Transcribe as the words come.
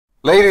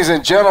Ladies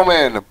and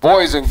gentlemen,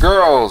 boys and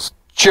girls,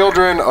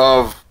 children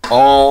of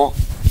all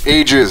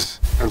ages,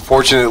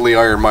 unfortunately,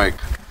 Iron Mike.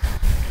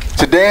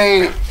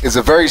 Today is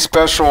a very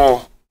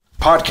special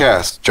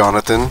podcast,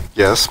 Jonathan.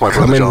 Yes, my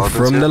brother Jonathan.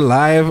 Coming from the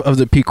live of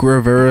the Pico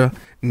Rivera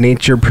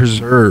Nature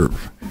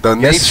Preserve. The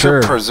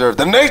Nature Preserve.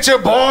 The Nature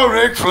Boy,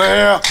 Ric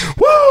Flair.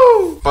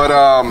 Woo!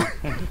 But,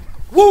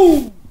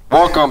 woo!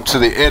 Welcome to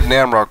the Ed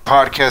Namrok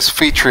podcast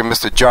featuring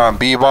Mr. John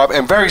Bebop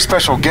and very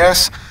special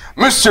guest,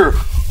 Mr.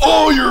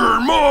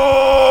 Iron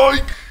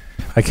Mike.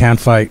 I can't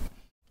fight.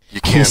 You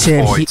can't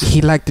fight.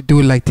 He liked to do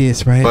it like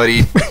this, right? But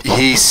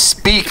he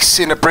speaks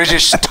in a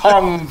British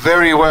tongue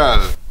very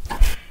well.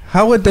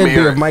 How would that be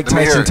if Mike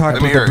Tyson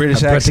talked with a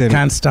British accent? I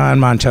can't stand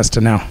Manchester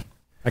now.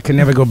 I can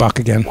never go back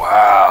again.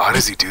 Wow, how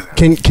does he do that?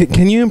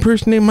 Can you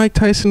impersonate Mike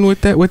Tyson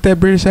with that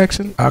British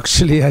accent?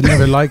 Actually, I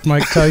never liked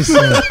Mike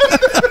Tyson.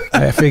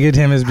 I figured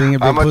him as being a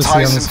big I'm a pussy on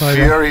the Tyson side.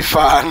 Fury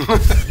fan.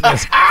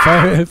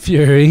 Yes,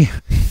 Fury.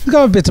 He's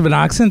got a bit of an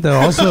accent though,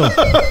 also.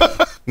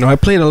 No, I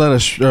played a lot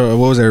of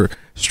what was that?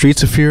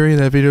 Streets of Fury,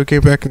 that video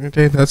game back in the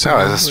day. That's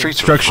the Streets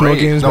of instructional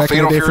Fury. games No, back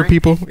in the day Fury? for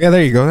people. Yeah,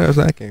 there you go. That was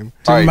that game.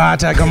 Didn't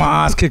matter. I got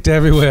my ass kicked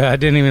everywhere. I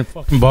didn't even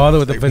fucking bother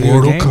with the video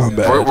Mortal game.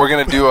 Kombat. We're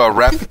going to do a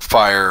rapid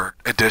fire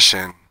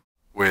edition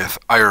with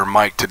Iron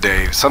Mike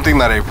today. Something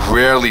that I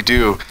rarely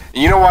do.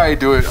 And you know why I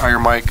do it,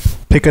 Iron Mike?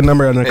 Pick a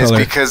number and a It's color.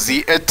 because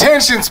the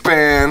attention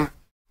span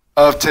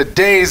of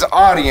today's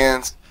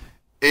audience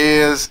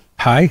is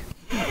Hi.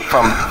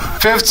 from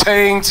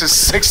 15 to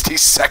 60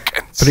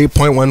 seconds.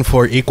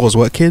 3.14 equals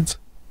what, kids?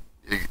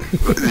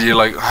 You're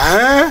like,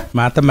 huh?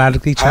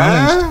 Mathematically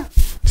challenged.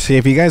 Huh? See,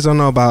 if you guys don't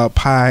know about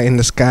pie in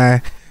the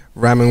sky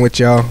rhyming with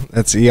y'all,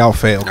 that's y'all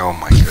failed. Oh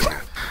my goodness.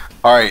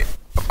 All right,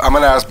 I'm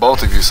going to ask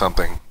both of you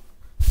something,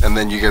 and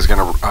then you guys are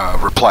going to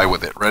reply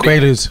with it. Ready?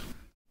 Quaaludes.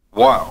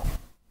 Wow.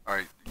 All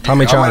right.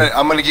 Tommy John.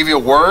 I'm going to give you a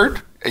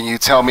word, and you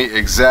tell me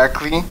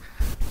exactly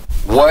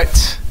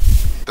what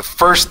the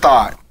first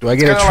thought. Do I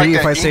get It's a kinda treat like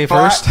if I that say ink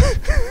blot.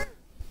 first?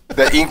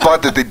 That ink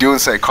blot that they do in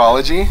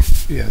psychology.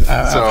 Yeah,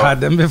 So- I've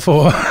had them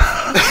before.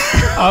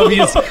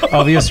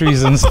 obvious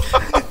reasons.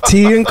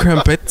 Tea and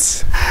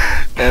crumpets.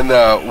 And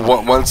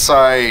once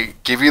I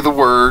give you the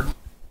word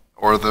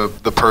or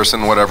the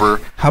person,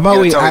 whatever, How about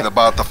you we tell me act-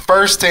 about the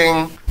first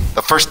thing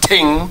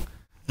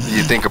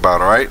you think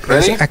about, all right?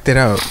 Ready? Let's act it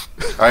out.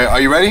 Are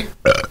you ready?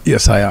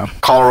 Yes, I am.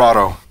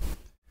 Colorado.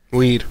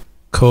 Weed.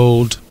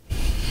 Cold.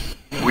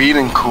 Weed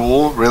and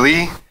cool?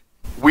 Really?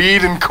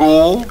 Weed and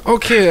cool?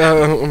 Okay,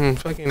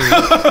 fucking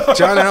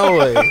John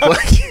Elway.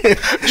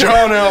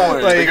 John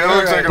Elway. Like, That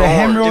looks like The a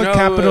horn. hemorrhoid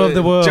capital of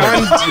the world.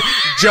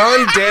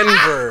 John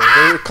Denver.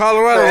 The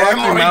Colorado The Rocky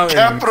hemorrhoid Mountains.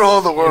 capital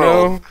of the You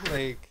world. know?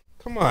 Like,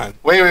 come on.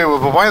 Wait,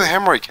 but why the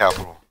hemorrhoid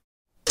capital?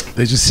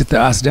 They just sit their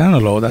ass down a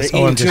lot. That's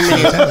They're all I'm eating just too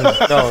trying to many.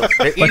 tell you. No,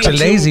 they're Bunch of eating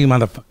lazy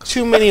motherfuckers.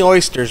 too many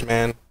oysters,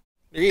 man.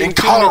 They're eating In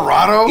too many-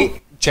 Colorado?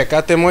 Check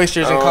out them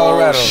oysters in Oh,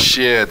 Colorado.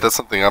 shit. That's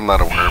something I'm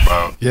not aware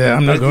about. Yeah,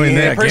 I'm not going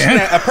there a person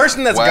again. a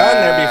person that's gone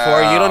there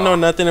before, you don't Wow. know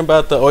nothing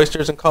about the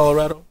oysters in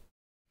Colorado?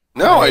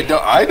 No, I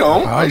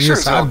don't. I sure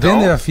as hell I've been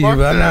there a don't. few, Fuck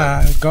but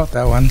that. I got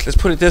that one. Let's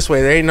put it this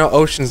way: there ain't no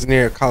oceans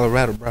near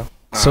Colorado, bro.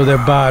 So they're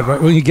bad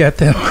right when you get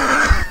them.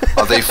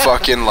 Are they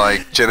fucking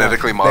like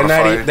genetically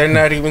modified? They're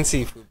not even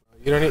seafood.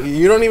 Bro.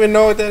 You don't even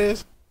know what that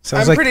is.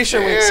 Sounds I'm like, pretty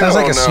sure. Yeah. sounds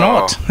like a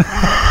no. snort.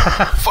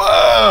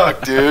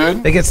 Fuck,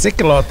 dude. They get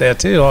sick a lot there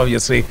too,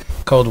 obviously.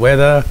 Cold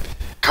weather.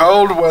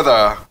 Cold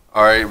weather.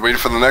 All right, ready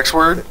for the next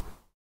word?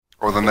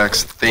 Or the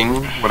next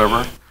thing,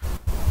 whatever.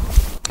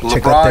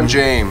 Check out them- LeBron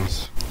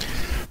James.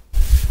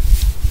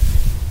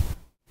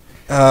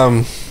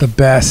 The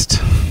best.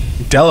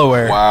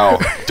 Delaware. Wow.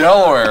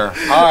 Delaware.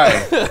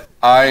 Hi.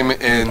 I'm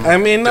in I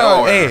mean, no.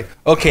 Delaware. Hey,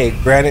 okay.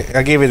 Granted,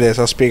 I'll give you this.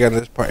 I'll speak on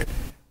this part.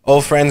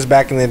 Old friends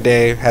back in the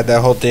day had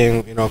that whole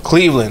thing. You know,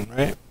 Cleveland,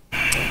 right?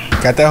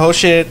 Got that whole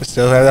shit.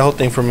 Still have that whole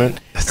thing from it.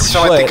 Every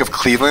time I think of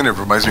Cleveland, it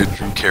reminds me of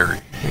Drew Carey.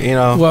 You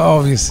know, Well,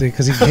 obviously,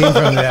 because he came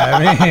from there.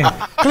 I mean,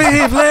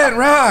 Cleveland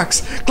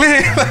rocks.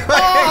 Cleveland.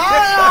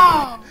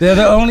 they're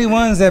the only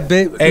ones that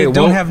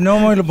don't have no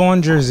more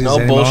LeBron jerseys No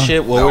anymore.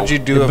 bullshit. What No. would you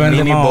do They if burned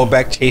Mimi them all.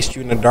 Bobek chased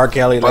you in a dark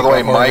alley? By like the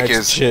way, a Hornets Mike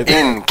is shit?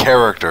 in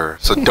character,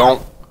 so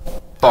don't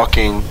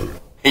fucking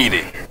hate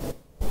it.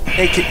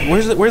 Hey,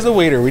 where's the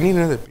waiter? We need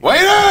another.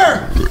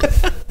 Waiter!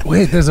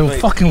 Wait, there's a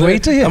fucking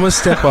waiter here. I'm gonna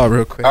step out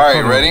real quick. All right,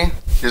 Hold on. ready?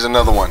 Here's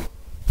another one.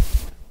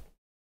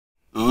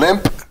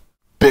 Limp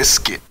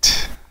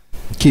Biscuit.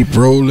 Keep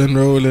rolling.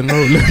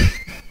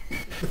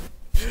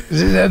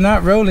 They're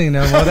not rolling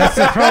no more. That's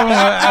the problem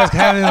I was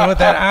having with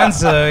that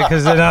answer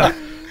because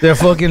they're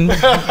fucking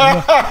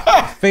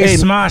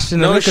face smashed in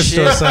the no liquor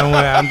store shit.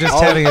 somewhere. I'm just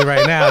telling you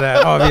right now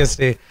that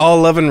obviously. All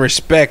love and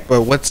respect,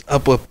 but what's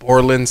up with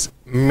Borland's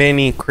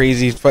many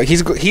crazy?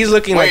 He's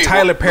looking like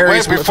Tyler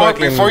Perry's.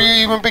 Before you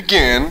even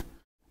begin,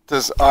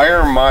 does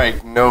Iron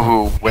Mike know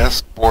who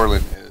West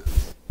Borland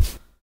is?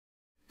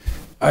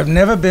 I've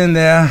never been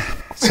there,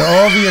 so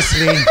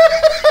obviously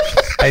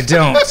I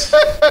don't.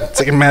 It's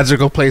like a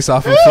magical place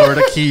off in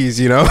Florida Keys,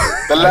 you know.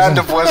 The land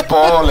of West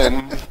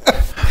Borland.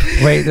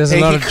 Wait, there's a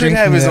Hey, lot he of could drinking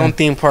have his there. own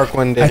theme park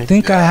one day. I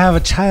think I have a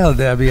child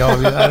there, be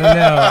obvious. I don't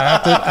know.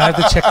 I have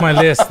to check my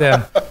list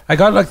there. I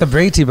got like the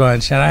Brady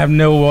Bunch, and I have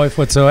no wife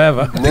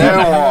whatsoever. No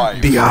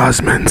wife. The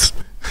Osmonds.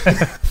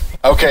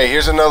 Okay,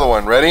 here's another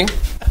one. Ready?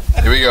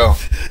 Here we go.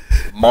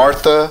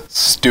 Martha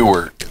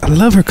Stewart. I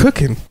love her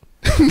cooking.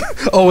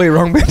 Oh wait,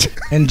 wrong bitch.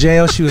 In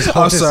jail, she was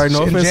hot. sorry,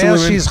 no in offense to jail,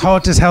 women. she's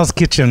hot as Hell's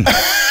Kitchen.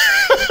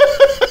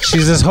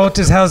 She's as hot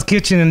as Hell's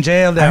Kitchen in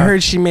jail there. I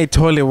heard she made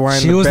toilet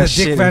wine. She was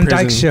the Dick Van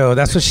Dyke Show.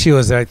 That's what she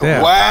was right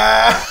there.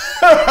 Wow.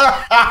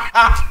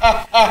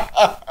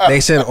 They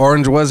said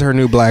orange was her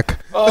new black.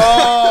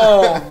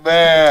 Oh,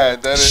 man.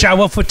 That is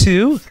Shower for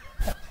two.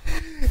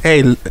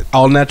 Hey,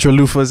 all natural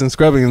loofahs and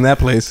scrubbing in that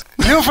place.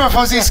 Lufa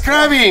for the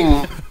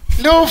scrubbing.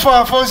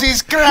 Lufa for the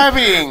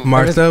scrubbing.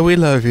 Martha, we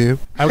love you.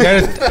 I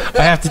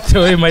have to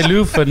throw in my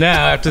loofah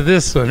now after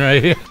this one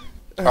right here.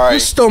 All Who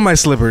right. stole my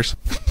slippers?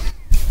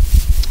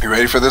 You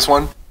ready for this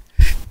one?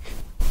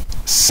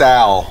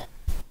 Sal.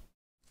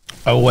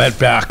 A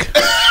wetback.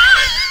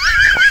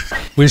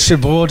 We should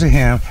vote to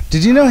him.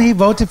 Did you know he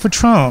voted for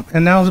Trump?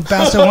 And now the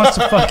bastard wants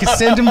to fucking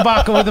send him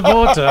back with the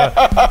voter.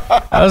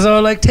 I was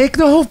all like, take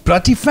the whole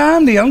bloody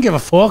family. I don't give a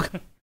fuck.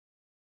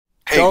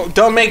 Hey,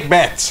 Don't make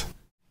bets.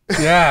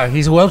 Yeah,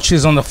 he's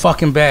Welch's on the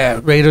fucking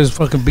bed. Raiders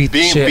fucking beat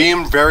the shit.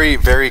 being very,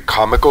 very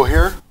comical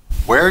here,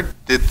 where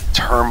did the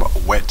term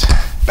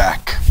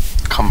wetback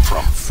come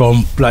from?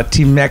 From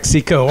bloody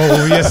Mexico,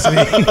 obviously.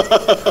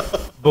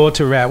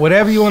 Voter rat,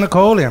 whatever you want to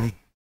call him.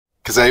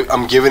 Because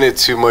I'm giving it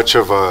too much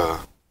of a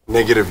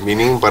negative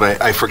meaning, but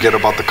I forget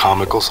about the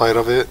comical side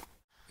of it.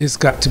 It's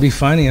got to be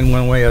funny in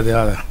one way or the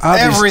other.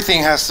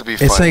 Everything has to be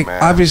funny, It's like,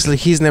 man. obviously,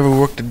 he's never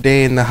worked a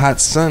day in the hot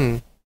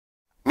sun.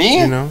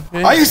 Me? You know?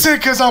 Yeah. I used to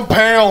because I'm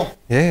pale.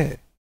 Yeah.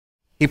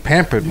 He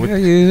pampered. Yeah,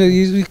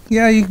 With,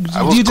 you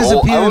I was gold.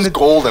 disappear. I was in the,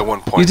 gold at one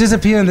you point.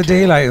 disappear in the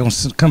daylight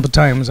a couple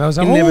times. I was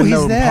like, you never oh, know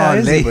he's there. hard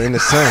Is labor he? in the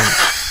sun.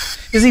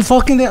 Is he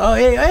fucking there? Oh,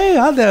 hey,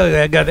 I'm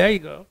there. There you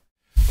go.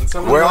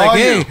 Where like, are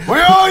hey, you?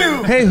 Where are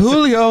you? Hey,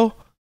 Julio,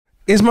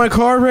 is my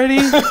car ready?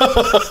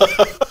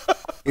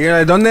 You're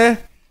like, ¿dónde?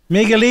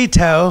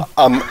 Miguelito.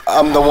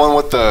 I'm the one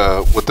with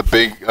the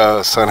big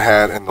sun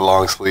hat and the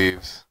long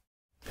sleeves.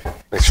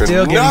 Make sure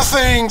Still getting-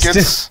 nothing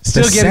gets.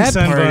 Still The getting sad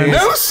part sunburned.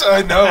 is- No,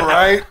 I know,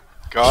 right?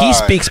 God. He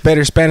speaks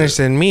better Spanish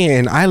than me,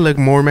 and I look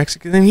more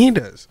Mexican than he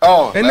does.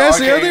 Oh, And that's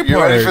the other You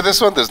ready part. for this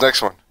one? This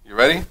next one. You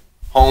ready?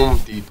 Home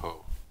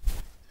Depot.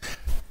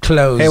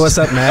 Closed. Hey, what's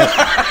up, Matt?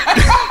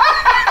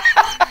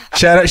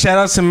 shout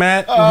out to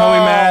Matt,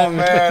 homie Matt.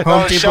 Man.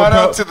 Home Oh, Depot shout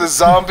out Pro. to the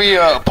zombie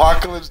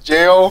apocalypse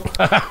jail.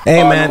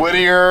 Hey, man.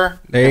 Whittier.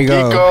 There you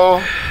go.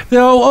 Kiko.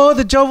 Oh,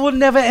 the job will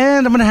never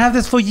end. I'm going to have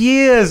this for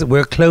years.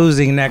 We're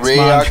closing next We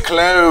are month.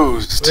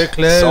 closed. We're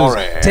closed.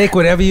 Sorry. Take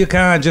whatever you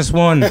can. Just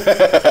one.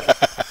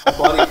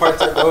 Body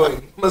parts are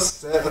going.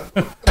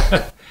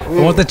 I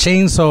want the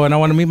chainsaw, and I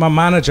want to meet my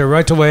manager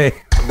right away.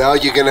 Now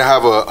you're going to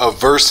have a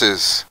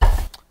versus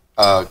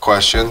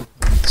question.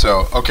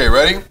 So, okay,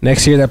 ready?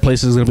 Next year, that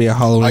place is gonna be a Are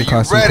Halloween you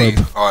costume ready?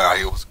 club. Oh,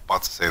 I was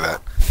about to say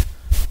that.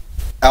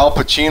 Al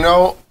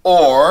Pacino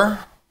or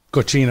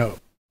Cochino.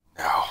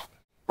 no,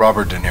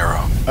 Robert De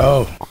Niro.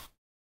 Oh.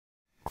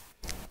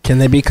 Can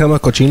they become a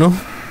cochino?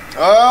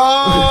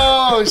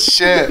 Oh,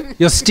 shit.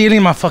 You're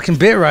stealing my fucking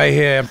bit right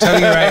here. I'm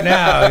telling you right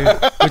now.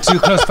 We're too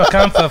close for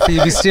comfort for you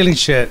to be stealing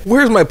shit.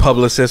 Where's my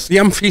publicist?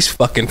 Yeah, he's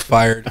fucking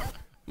fired.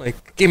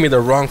 Like, give me the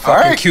wrong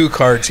fucking right. cue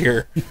cards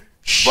here.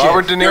 Shit.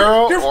 Robert De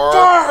Niro You're or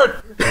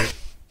fired.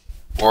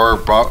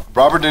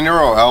 Robert De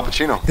Niro, Al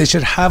Pacino. They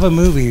should have a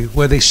movie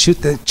where they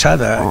shoot each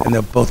other and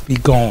they'll both be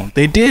gone.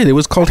 They did. It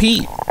was called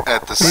Heat.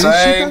 At the They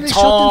same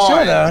shot each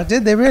time. other.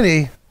 Did they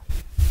really?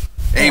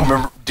 Hey,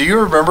 do you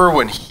remember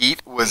when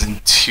Heat was in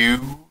 2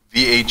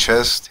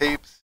 VHS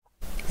tapes?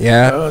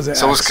 Yeah.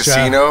 So was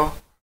Casino.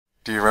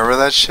 Do you remember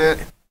that shit?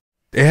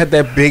 They had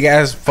that big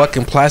ass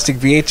fucking plastic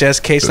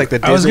VHS case like the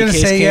Disney I was gonna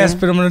case say came. yes,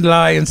 but I'm gonna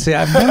lie and say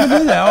I've never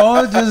done that.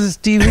 All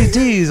just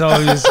DVDs,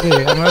 obviously.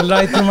 I'm gonna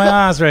lie through my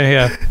ass right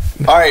here.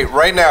 All right,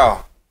 right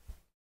now.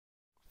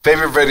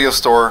 Favorite video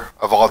store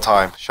of all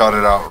time. Shout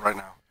it out right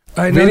now.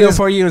 I know Video this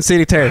for you in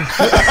City Terry.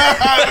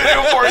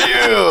 Video for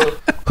you.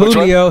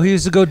 Julio, he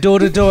used to go door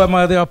to door at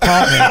my other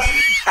apartment.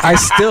 I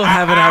still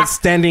have an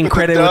outstanding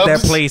credit with that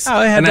Dubs? place, Oh,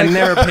 I had and I like-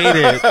 never paid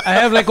it. I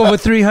have like over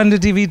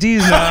 300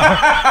 DVDs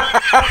now.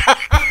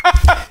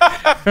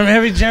 From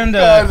every gender.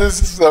 God,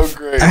 this is so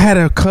great. I had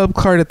a club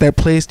card at that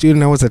place, dude,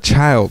 and I was a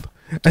child.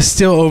 I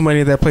still owe money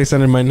to that place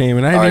under my name,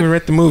 and I didn't All right. even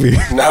rent the movie.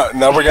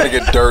 Now we're gonna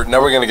get dirt.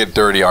 Now we're gonna get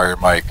dirty out here,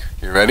 Mike.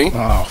 You ready?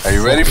 Oh, Are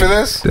you ready for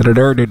this?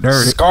 Dirty.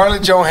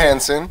 Scarlett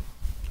Johansson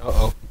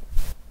Uh-oh.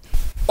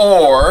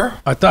 or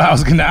I thought I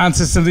was gonna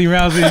answer something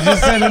else, but you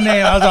just said a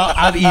name. I was all,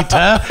 I'll eat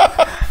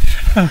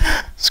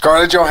her.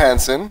 Scarlett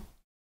Johansson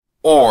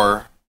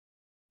or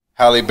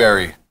Halle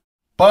Berry.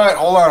 But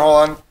hold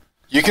on.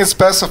 You can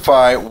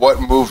specify what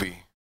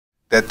movie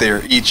that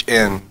they're each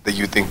in that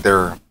you think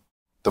they're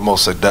the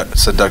most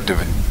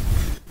seductive in.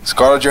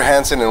 Scarlett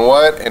Johansson in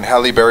what? And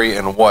Halle Berry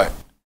in what?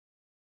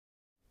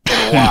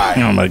 And why?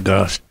 Oh my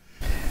gosh.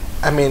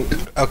 I mean,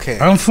 okay.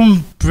 I'm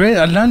from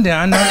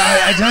London.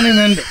 I don't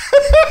even.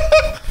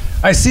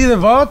 I see the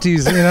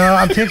Balties, you know.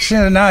 I'm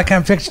picturing it now. I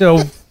can't picture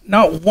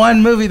not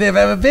one movie they've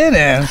ever been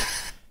in.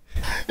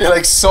 You're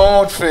like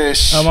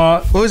Swordfish.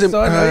 Who is it?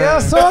 Yeah,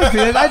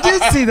 Swordfish. I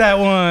did see that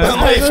one.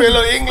 My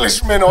fellow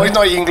Englishman. Oh, he's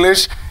not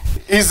English.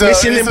 He's a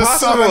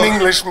Southern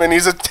Englishman.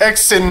 He's a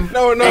Texan.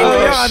 No. English.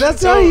 Yeah,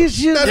 that's how you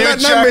should.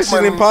 Not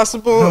Mission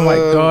Impossible. Oh my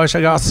gosh,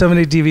 I got so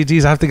many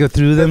DVDs. I have to go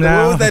through them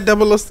now. What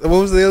was that? What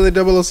was the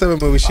other 007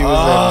 movie she was in?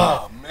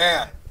 Oh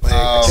man,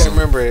 I can't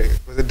remember it.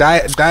 Was it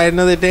Die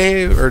Another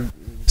Day or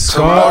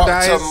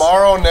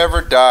Tomorrow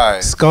Never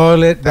Dies?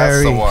 Scarlet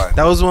That's Berry. the one.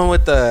 That was the one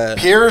with the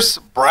Pierce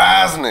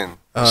Brosnan.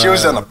 She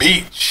was on the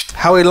beach.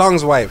 Howie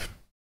Long's wife.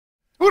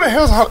 Who the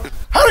hell's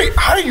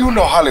how do you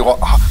know Hollywood?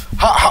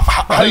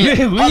 Where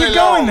you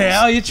going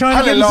now? You're trying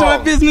to get into my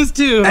business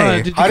too.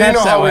 Hey, Did How do you catch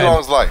know that Howie one?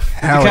 Long's life?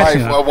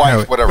 Howie.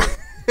 Wife, whatever.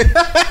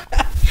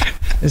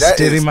 It's That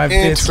stealing is my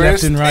bits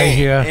left and right interesting.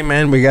 here. Hey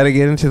man, we got to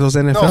get into those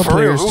NFL No, for real.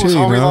 players Who too. was You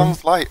Howie know?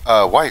 Long's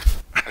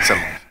wife?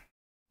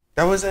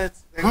 That was that.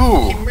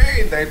 Who? He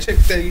married that chick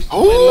that used to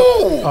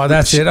play Oh,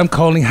 that's it. I'm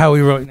calling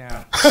Howie right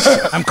now.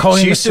 I'm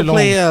calling She used to Mr.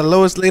 play Long.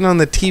 Lois Lane on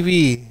the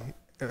TV.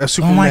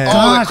 Superman. my Oh,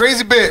 God. the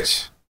crazy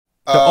bitch.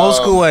 The old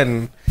school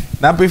one.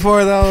 Not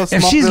before though.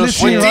 If she's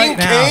listening With right Dean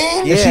now,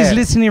 Cain? if Yeah. she's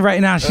listening right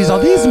now, she's all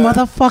these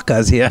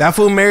motherfuckers here. That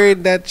fool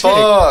married that chick.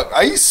 Fuck.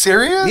 Are you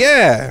serious?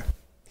 Yeah.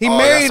 He Oh,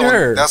 married that's the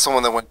her. one- That's the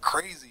one that went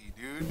crazy,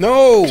 dude.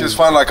 No. She was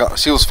found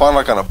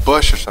on a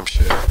bush or some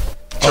shit.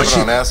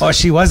 Choking on acid.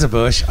 She was a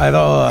bush. I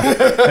thought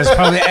it was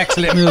probably an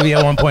excellent movie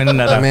at one point or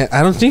another. Man,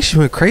 I don't think she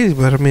went crazy,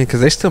 but I mean,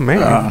 because they still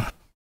married.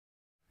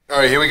 All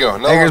right, here we go.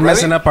 No, Egger's ready?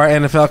 messing up our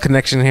NFL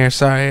connection here.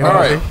 Sorry. All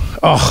right.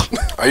 Oh,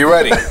 Are you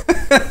ready?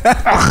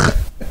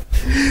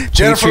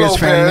 Jennifer Patriots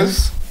fan.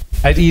 Lopez.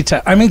 I'd eat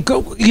it. I mean,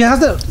 go. You have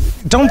to.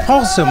 Don't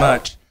pause so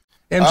much.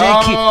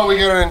 Oh, we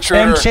got an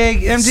intruder.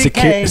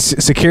 MGK.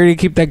 Security,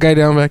 keep that guy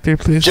down back there,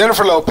 please.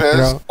 Jennifer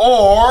Lopez No.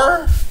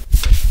 or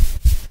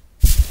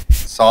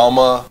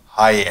Salma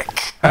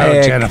Hayek. Oh,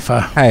 Hayek.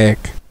 Jennifer. Hayek.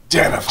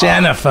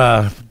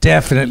 Jennifer.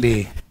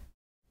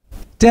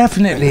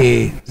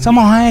 Definitely.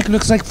 Salma Hayek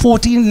looks like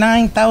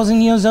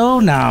 49,000 years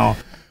old now.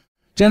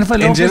 Jennifer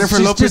Lopez. And Jennifer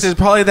she's Lopez just- is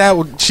probably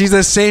that. She's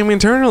the same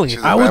internally. She's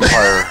a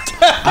vampire.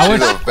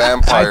 She's a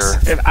vampire.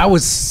 If I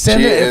would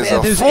send She it, is if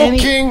a there's any,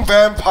 fucking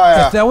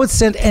vampire. if I would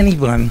send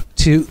anyone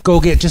to go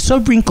get just so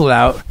wrinkled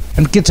out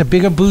and get a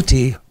bigger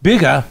booty,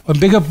 bigger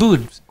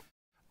boobs,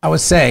 I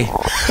would say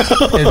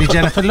it'd be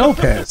Jennifer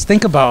Lopez.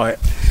 Think about it.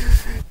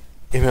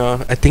 You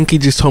know, I think he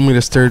just told me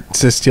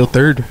to steal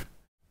third.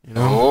 You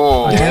know.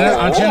 Oh.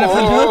 On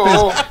Jennifer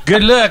Lopez.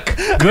 Good luck.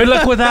 Good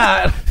luck with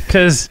that.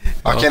 Because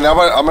Okay, now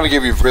I'm going to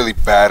give you a really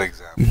bad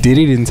example.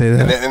 Diddy didn't say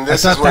that. And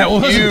this I is thought where that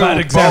was a you bad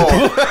example.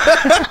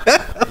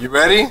 both- You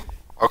ready? go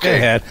Okay.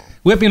 ahead.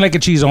 Whip me like a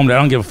cheese omelet. I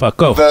don't give a fuck.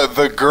 Go.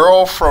 The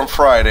girl from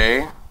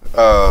Friday,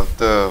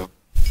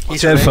 He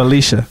said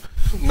Felicia.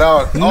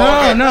 No. No.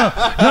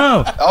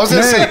 I was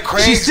gonna say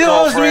Craig's She still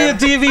owes me a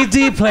girlfriend.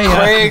 DVD player.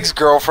 Craig's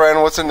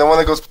girlfriend. What's the one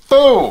that goes,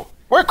 "Boo"?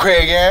 Where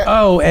Craig at?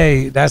 Oh,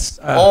 hey, that's.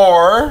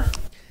 Or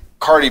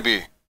Cardi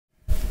B.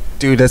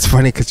 Dude, that's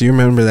funny because you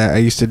remember that I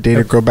used to date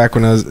a girl back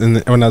when I was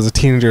a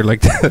teenager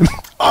like that.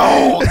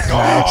 Oh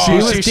God. He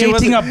was she dating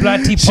wasn't- a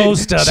bloody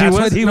poster. she That's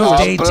what was- he no, was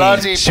a dating.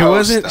 bloody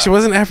She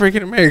wasn't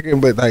African American,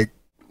 but like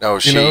No,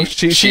 you know,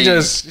 she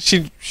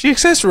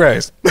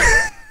accessorized.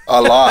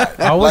 a lot.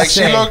 I would Like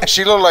say-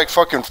 she looked like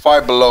fucking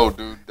Five Below,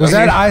 dude. Was That's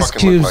that what she Ice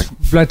fucking looked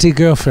Cube's bloody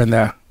girlfriend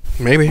there?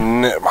 Maybe. I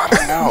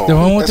don't know. The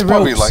one with That's the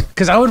probably ropes. like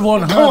Because I would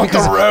want The her one with the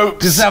because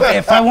ropes.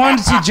 if I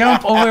wanted to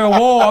jump over a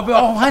wall, I'd be,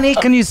 oh, honey,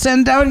 can you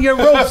send down your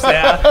ropes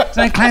there?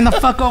 So I climb the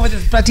fuck over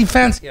this bloody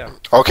fence here.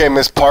 Okay,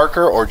 Miss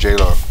Parker or J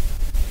Lo.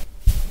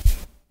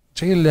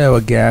 J-Lo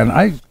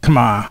again. Come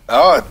on.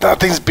 Oh,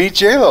 nothing's beat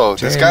J Lo.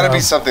 There's got to J-Lo. be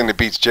something that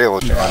beats J Lo.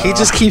 He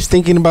just keeps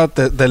thinking about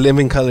the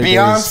living color days.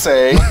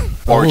 Beyonce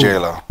or Oh. J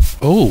Lo.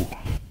 Oh,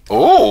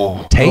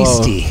 Oh.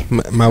 tasty.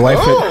 My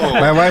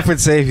wife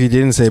would say if you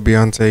didn't say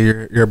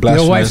Beyonce, you're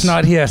blasphemous. Your wife's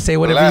not here. Say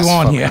whatever you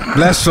want here.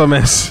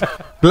 Blasphemous.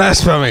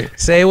 Blasphemy.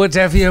 Say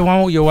whatever you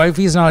want. Your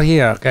wifey's not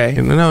here, okay?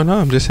 No,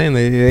 I'm just saying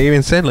they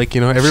even said like, you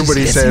know,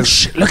 everybody She's says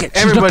listening. Look at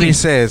she's everybody looking.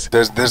 says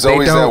There's They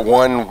always that don't-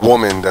 one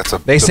woman that's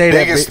they say the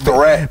biggest that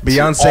threat. to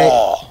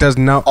Beyonce does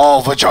not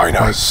all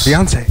vaginas.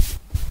 Beyonce.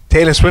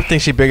 Taylor Swift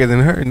thinks she's bigger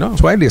than her. No.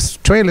 Taylor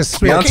Swift.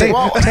 Okay,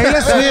 well,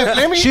 Taylor Swift.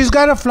 let me- She's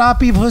got a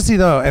floppy pussy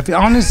though. If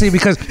honestly,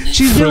 because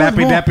she's been with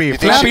Flappy more- dappy. think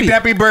Flappy she-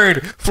 dappy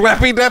bird.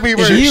 Flappy dappy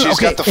bird. She's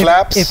got the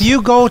flaps? If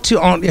you go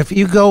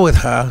with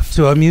her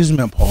to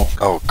amusement park,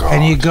 Oh, God.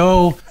 and you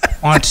go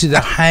onto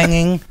the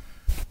hanging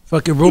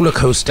fucking roller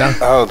coaster,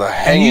 Oh, the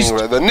hanging,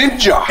 you the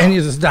ninja. and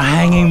it's the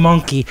hanging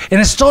monkey, and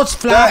it starts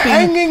The flapping.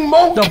 hanging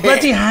monkey. The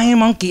bloody hanging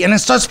monkey, and it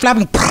starts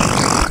flapping.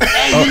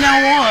 Hey, you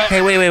know what?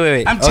 Hey,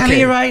 wait. I'm telling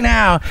you right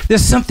now,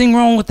 there's something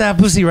wrong with that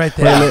pussy right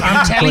there.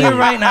 I'm telling you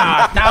right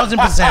now,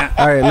 1,000%.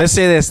 All right, let's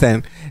say this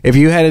then. If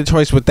you had a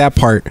choice with that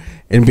part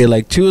and be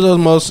like, two of those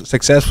most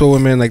successful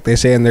women, like they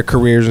say in their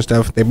careers and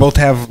stuff, they both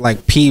have like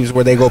peeves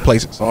where they go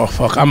places. Oh,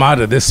 fuck. I'm out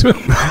of this one.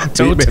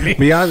 Totally.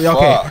 Beyond,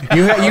 okay.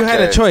 You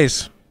had a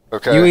choice.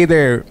 Okay. You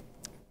either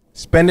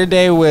spend a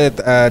day with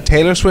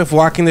Taylor Swift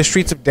walking the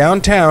streets of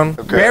downtown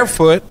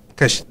barefoot,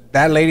 because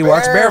that lady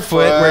walks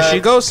barefoot where she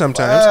goes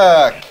sometimes.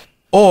 Fuck.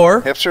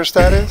 Or Hipster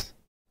status?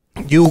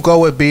 you go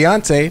with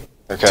Beyonce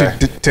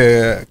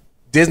to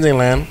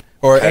Disneyland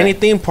or any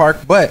theme park,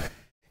 but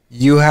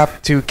you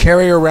have to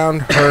carry around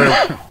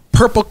her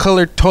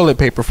purple-colored toilet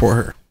paper for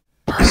her.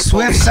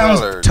 Swift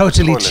sounds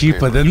totally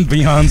cheaper than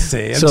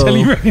Beyonce. I'm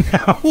telling you right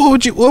now.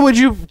 What would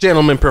you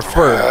gentlemen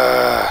prefer?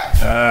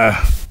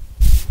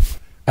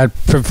 I'd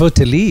prefer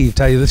to leave,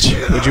 tell you the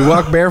truth. Would you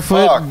walk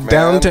barefoot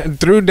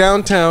through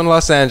downtown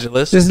Los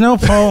Angeles? There's no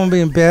problem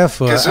being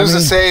barefoot. Because who's to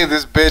say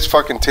this bitch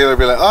fucking Taylor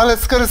be like, oh,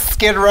 let's go to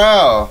Skid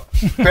Row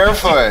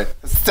barefoot.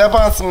 Step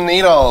on some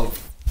needles.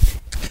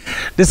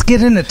 Let's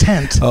get in a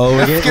tent. Oh,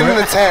 Let's get in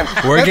the tent.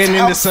 We're getting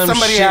into some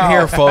shit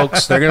here,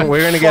 folks. We're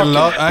gonna get.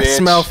 I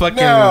smell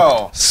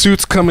fucking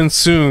suits coming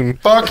soon.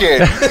 Fuck it.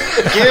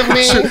 Give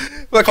me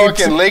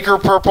fucking Laker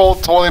purple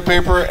toilet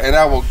paper, and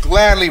I will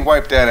gladly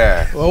wipe that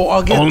ass. Well,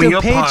 I'll get Only the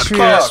a Patriot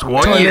podcast,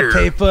 1 toilet year.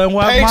 paper and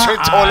wipe Patriot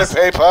my toilet ass.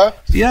 paper.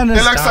 You It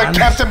understand? looks like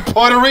Captain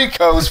Puerto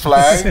Rico's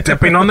flag.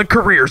 Stepping on the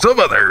careers of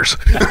others.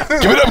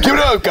 Give it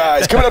up,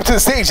 guys. Coming up to the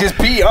stage is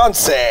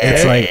Beyonce.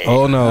 It's like,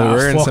 oh no,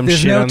 we're in Fuck, some there's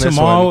shit no on this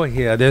tomorrow one.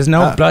 here. There's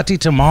no bloody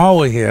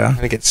tomorrow here. I'm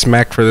gonna get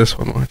smacked for this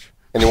one. Watch.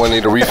 Anyone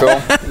need a refill?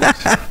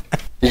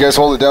 You guys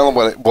hold it down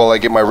while I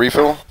get my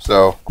refill.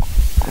 So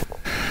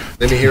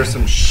let me hear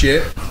some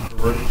shit.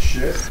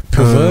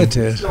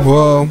 Perverted.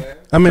 Well,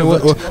 I mean,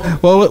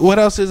 what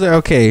else is there?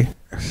 Okay.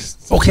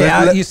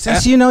 Okay,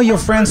 since you know your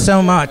friend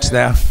so much,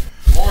 there.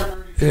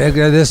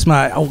 This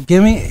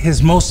give me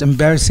his most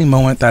embarrassing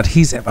moment that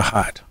he's ever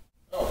had.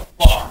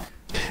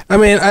 I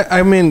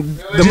mean,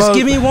 Just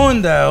give me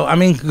one though. I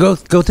mean, go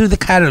through the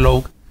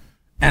catalog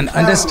and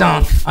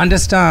understand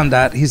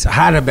that he's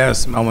had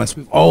embarrassing moments.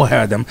 We've all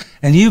heard them,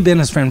 and you've been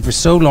his friend for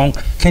so long.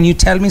 Can you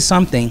tell me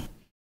something?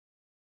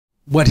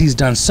 What he's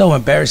done so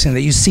embarrassing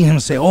that you see him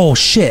say, "Oh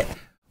shit,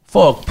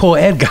 fuck, poor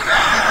Edgar."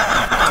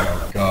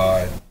 Oh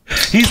God.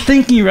 He's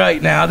thinking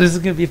right now. This is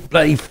gonna be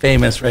bloody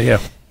famous right here.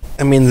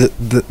 I mean,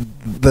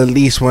 the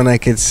least one I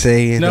could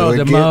say. No,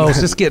 the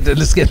most. Let's get.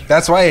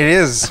 That's why it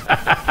is.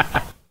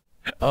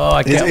 Oh,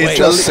 I can't wait.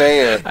 Just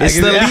say it. It's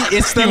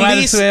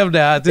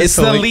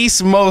the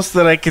least most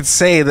that I could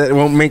say that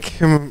won't make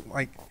him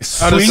like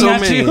out of Swing so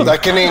at many. you. I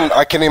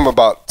can name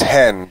about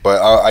 10,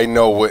 but I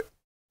know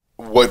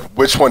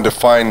which one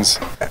defines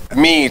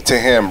me to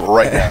him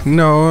right now.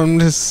 No, I'm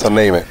just. So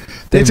name it.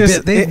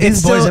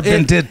 These boys have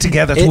been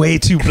together way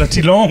too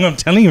bloody long. I'm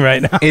telling you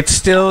right now. It's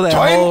still that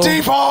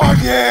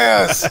 25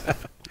 years.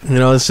 You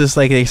know, it's just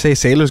like they say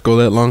sailors go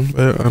that long,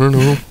 but I don't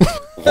know.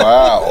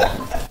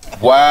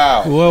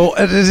 Wow. Well,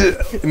 And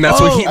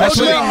that's what he. That's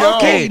what no.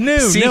 Okay, he no,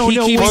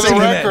 keeps For the saying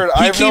record, that.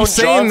 He I've known keeps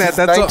saying John that. since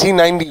That's all.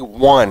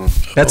 1991.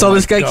 That's all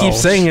this guy gosh. keeps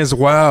saying is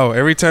wow.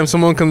 Every time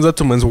someone comes up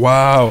to him, is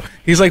wow.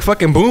 He's like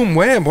fucking boom,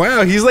 wham,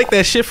 wow. He's like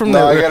that shit from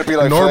No, I the gotta be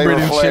like Norbert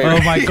Flavor and Flav. shit.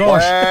 Oh my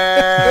gosh.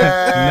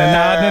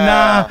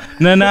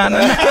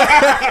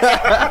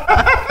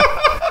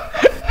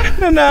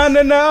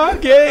 Na.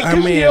 Okay, I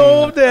mean,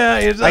 over there.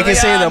 It's I can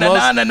say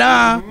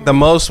the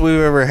most we've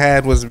ever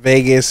had was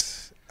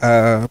Vegas.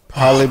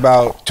 Probably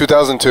about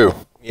 2002.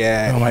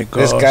 yeah. Oh my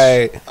This gosh.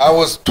 guy. I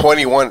was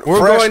 21. We're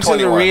fresh going to the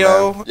 21,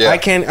 Rio. man.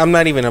 Yeah. I'm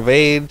not even of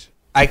age.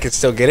 I could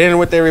still get in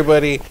with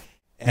everybody.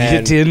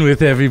 And Get in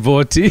with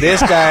everybody.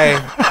 this guy.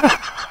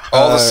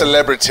 All the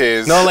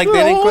celebrities. No, like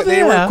they Oh,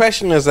 didn't yeah.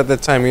 question us at the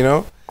time, you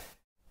know.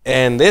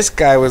 And this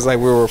guy was like,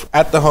 we were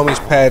at the homies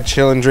pad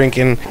chilling,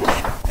 drinking,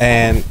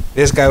 and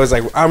this guy was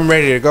like, I'm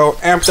ready to go,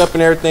 amped up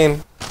and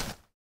everything.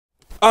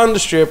 On the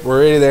strip, we're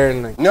already there,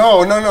 and like,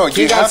 No.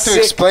 He You got have to sick.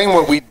 explain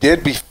what we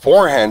did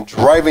beforehand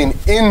driving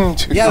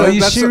into. yeah, Well,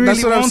 you that's, should that's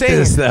really what I'm want saying.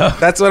 this, though.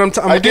 That's what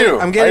I'm I do.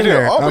 I'm getting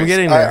there. Always. I'm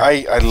getting there.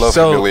 I love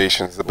So,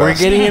 humiliations. The best. We're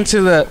getting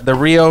into the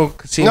Rio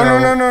casino No,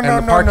 and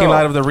the parking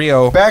lot of the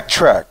Rio.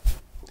 Backtrack.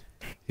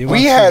 He We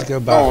wants you had- to go oh,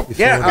 back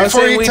before Yeah, that. I was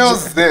Before saying he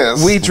tells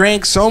this, we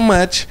drank so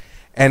much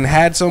and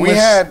had so we much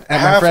had at my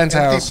half friend's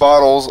empty house.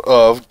 bottles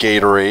of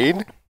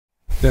Gatorade.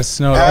 That's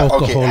no Half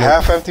alcohol.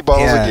 empty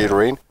bottles Yeah. of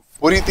Gatorade.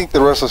 What do you think the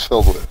rest was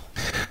filled with?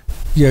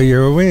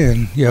 You're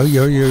in. You're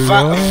in.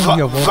 Vodka.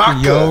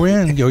 You're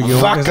in.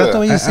 Is that the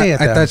way you say it?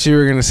 I thought you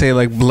were gonna say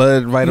like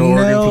blood, vital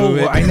organ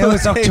fluid. I know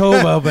it's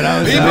October, but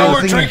I was. People I was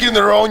were thinking, drinking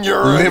their own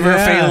urine liver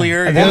Yeah.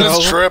 failure. And you on know?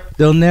 this trip.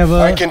 They'll never.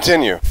 I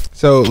continue.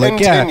 So like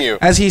Continue. yeah,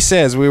 as he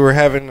says, we were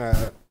having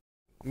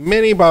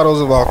many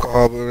bottles of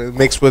alcohol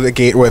mixed with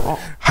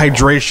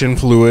hydration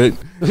fluid.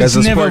 This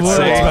never works,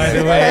 by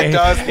the way. It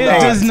does It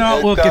not. does not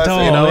It work at doesn't.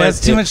 all. You know, That's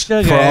too much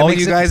sugar. for It all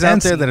makes you it guys out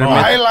there that are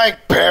expensive. I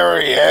like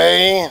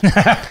Perrier.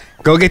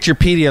 Go get your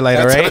Pedialyte,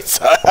 all right?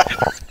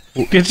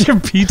 Get your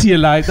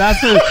Pedialyte.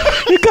 That's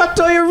what you got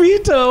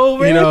Toyorito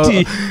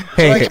already.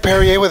 Hey, Like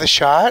Perrier with a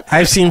shot?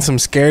 I've seen some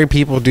scary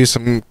people do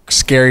some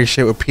scary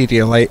shit with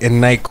Pedialyte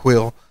and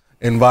NyQuil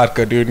and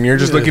vodka, dude. And you're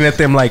just looking at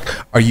them like,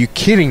 are you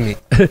kidding me?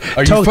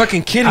 Are you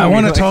fucking kidding me? I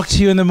want to Like, talk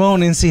to you in the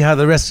morning and see how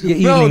the rest of your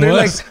evening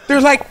was. they're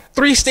like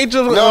 3 stages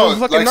of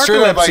fucking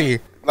narcolepsy.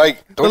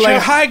 Like, They're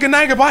like, hi, good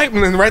night, goodbye,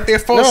 and then right there,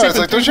 fall no, asleep it's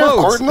in like, 3 don't you have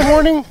blows. court in the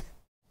morning?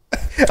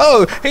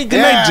 Oh, hey,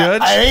 good night,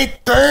 Judge. I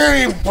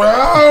 8:30,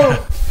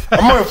 bro. I'm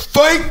gonna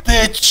fight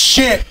that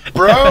shit,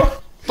 bro.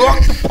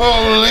 Fuck the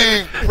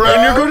police, bro.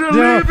 And you're gonna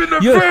live in the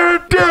van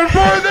down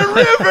by the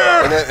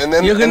river. And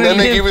then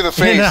they give you the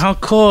face. in a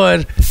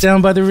cord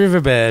down by the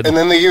riverbed. And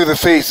then they give you the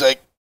face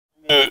like,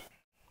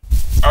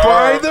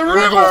 By the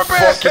we're gonna riverbed.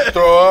 fucking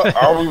throw up.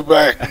 I'll be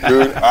back,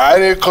 dude. I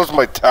didn't close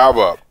my tab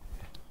up.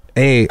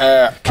 Hey,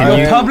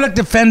 Your public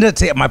defender,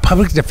 my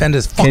public defender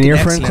is fucking can your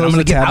friend excellent. close I'm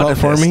the gonna get tab out out of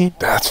for this. me?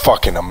 That's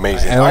fucking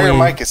amazing. I only- Iron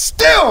Mike is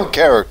still in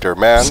character,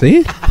 man.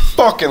 See?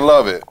 Fucking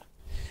love it.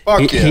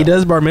 Fuck yeah. He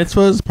does bar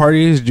mitzvahs,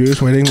 parties,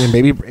 Jewish weddings, and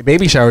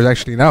baby showers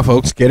actually now,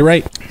 folks. Get it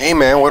right. Hey,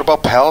 man, what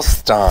about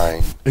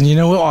Palestine? And you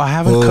know what? I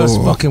haven't cussed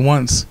Whoa. fucking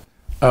once.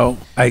 Oh,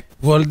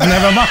 well,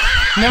 never mind.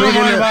 Never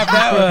mind about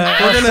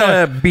that. We're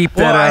gonna beep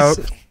that out.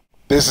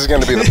 This is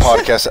going to be the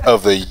podcast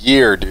of the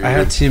year, dude. I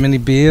had too many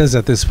beers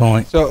at this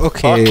point. So,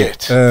 okay.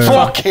 Fuck it.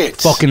 Fuck it.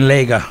 Fucking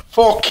Lega.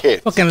 Fuck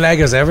it. Fucking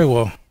Legas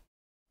everywhere.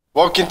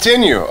 Well,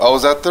 continue. I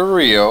was at the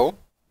Rio.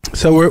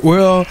 So we're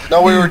all...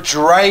 No, we were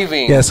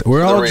driving. Yes, we're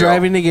to the all Rio.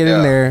 driving to get Yeah.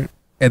 in there.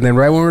 And then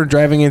right when we're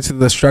driving into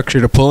the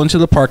structure to pull into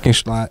the parking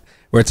lot,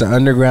 where it's an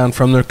underground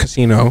from the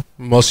casino.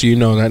 Most of you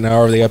know that now,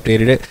 or they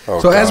updated it. Oh,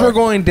 so as God. we're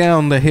going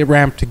down the hit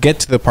ramp to get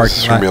to the This parking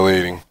is lot,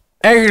 humiliating.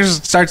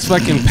 Eggers starts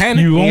fucking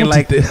panicking You and wanted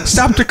like, this.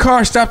 stop the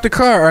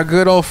car. Our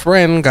good old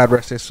friend, God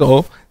rest his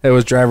soul, that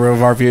was driver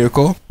of our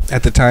vehicle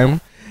at the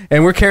time.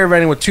 And we're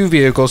caravanning with 2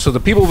 vehicles, so the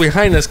people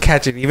behind us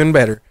catch it even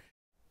better.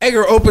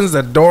 Egger opens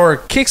the door,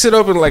 kicks it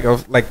open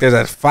like there's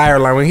a fire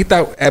alarm. When he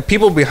thought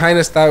people behind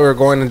us thought we were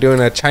going and doing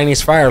a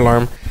Chinese fire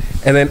alarm,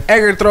 and then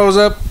Egger throws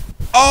up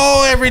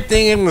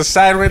everything in the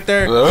side right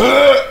there,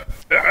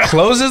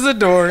 closes the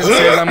door, and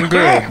says, "I'm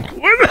good."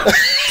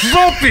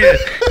 Stop it!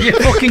 You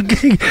fucking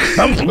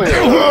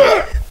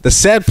The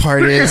sad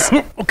part is,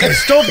 Okay,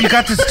 stop. You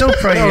got to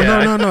stop right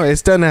here. no,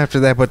 it's done after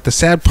that. But the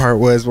sad part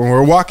was when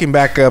we're walking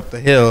back up the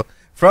hill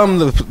from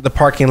the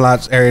parking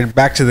lots area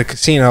back to the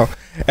casino,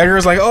 Edgar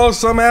was like, "Oh,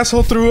 some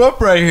asshole threw up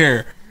right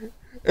here,"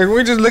 and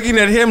we're just looking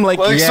at him like,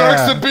 Like, "Yeah,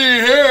 sucks to be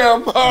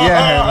him.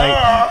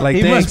 yeah, like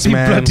He thanks, must be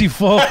man." bloody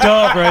fucked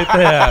up right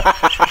there.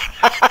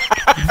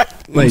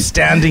 Like,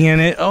 Standing in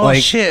it. Oh,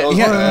 like, shit. was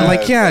yeah, bad,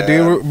 like yeah, bad.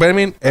 dude. But I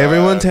mean,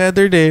 everyone's had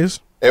their days.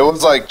 It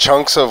was like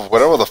chunks of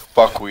whatever the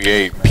fuck we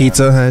ate. Man.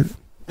 Pizza Hut.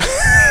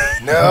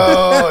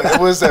 No, it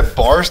was that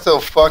Barstow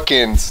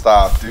fucking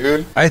stop,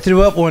 dude. I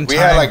threw up one We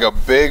time. had like a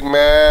Big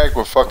Mac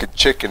with fucking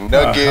chicken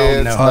nuggets. hell no.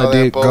 and all Oh,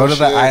 dude, that go to the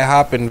bullshit.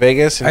 IHOP in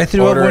Vegas. And I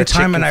threw up order a one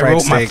time and chicken I fried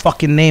wrote my steak.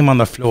 fucking name on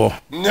the floor.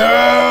 No.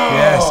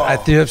 Yes, I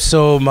threw up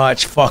so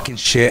much fucking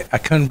shit. I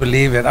couldn't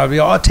believe it. I'd be,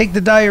 I'll take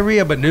the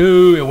diarrhea, but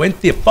no, it went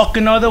the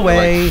fucking other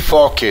way. Like,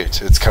 fuck it.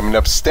 It's coming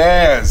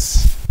upstairs.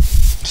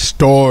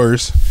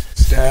 Stores.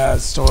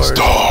 Stars.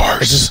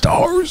 Stars. It's just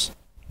stars.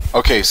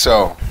 Okay,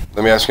 so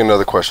let me ask you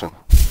another question.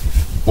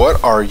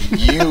 What are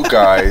you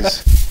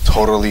guys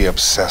totally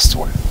obsessed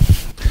with?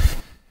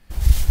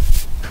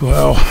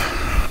 Well,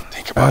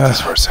 Think about this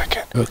for a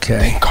second. okay.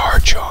 Think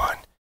hard, John.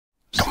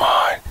 Come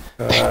on.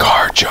 Think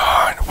hard,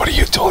 John. What are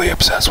you totally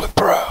obsessed with,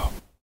 bro?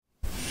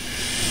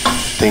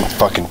 Think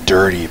fucking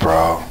dirty,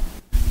 bro.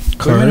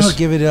 Women will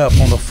give it up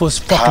on the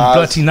first fucking Cars.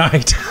 bloody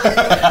night.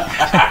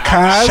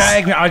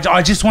 Shag me.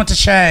 I just want to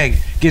shag.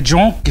 Get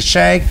drunk, get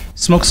shag,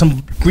 smoke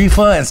some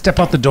reefer, and step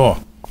out the door.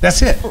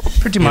 That's it.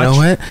 Pretty You much. know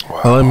what?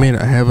 Wow. I'll admit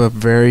I have a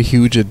very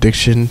huge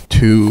addiction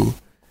to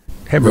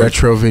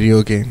retro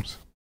video games.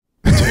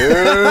 Dude.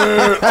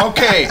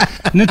 Okay.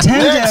 Nintendo's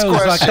Next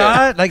like question.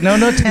 that. Like no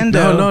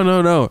Nintendo.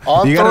 No.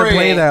 On You gotta 3.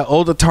 play that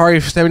old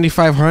Atari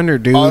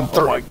 7500, dude. On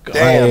Oh my God.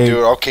 Damn, Like-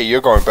 dude. Okay,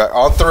 you're going back.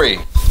 On 3.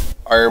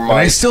 Iron And I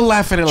Mike. still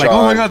laugh at it like, John.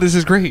 oh my god, this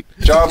is great.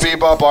 John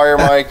Bebop, Iron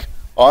Mike.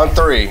 On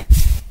 3.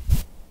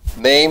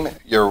 Name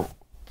your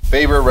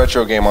favorite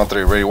retro game on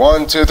 3. Ready?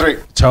 1, 2, 3.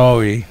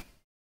 Sorry.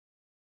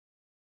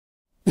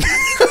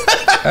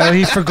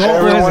 He forgot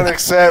Everyone what it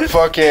except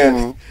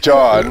fucking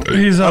John.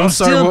 is. I'm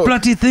sorry, still what-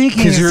 bloody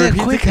thinking. Could you It's that repeat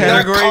the quick.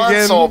 category? Not again?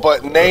 console,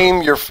 but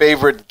name your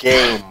favorite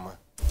game.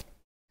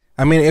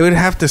 I mean, it would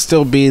have to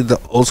still be the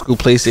old school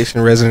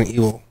PlayStation Resident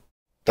Evil.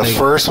 The Like,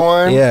 first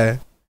one? Yeah.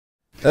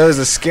 That was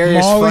the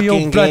scariest Mario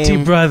fucking Bloody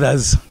game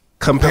Brothers.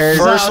 compared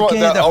The first one,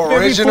 the very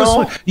original? first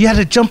one, you had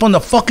to jump on the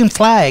fucking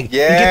flag and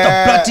get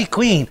Yeah. the bloody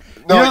queen.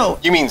 No, you know,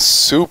 you mean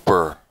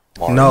Super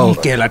Mario. No.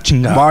 Que la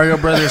chingada. Mario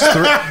Brothers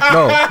 3.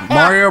 No,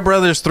 Mario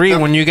Brothers 3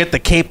 when you get the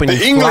cape and The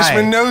you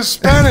Englishman fly. knows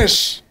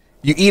Spanish.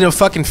 You eat a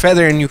fucking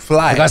feather and you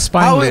fly. I got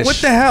Spanglish. What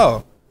the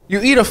hell? You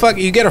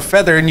get a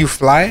feather and you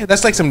fly?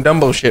 That's like some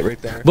Dumbo shit right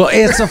there. But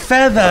it's a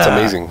feather. That's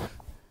amazing.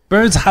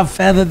 Birds have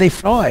feather, they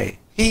fly.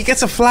 He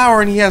gets a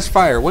flower and he has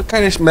fire. What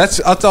kind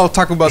of? I'll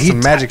talk about some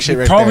magic shit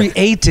right there. Probably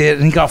ate it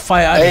and he got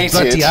fire out of his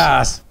bloody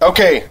ass.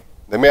 Okay,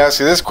 let me ask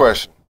you this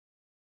question: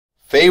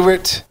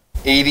 favorite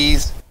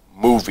 '80s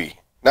movie?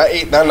 Not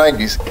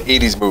 '90s,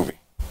 '80s movie.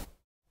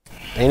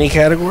 Any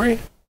category?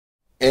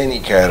 Any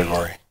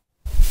category.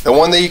 The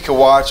one that you can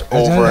watch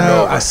over and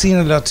over. I've seen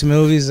a lot of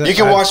movies. You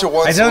can watch it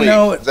once I don't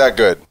know. Is that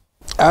good?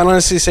 I'd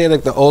honestly say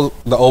like the old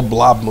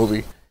Blob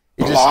movie.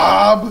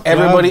 Blob?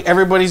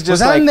 Everybody's Was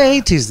just that like in the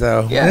 80s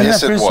though? Yeah. Then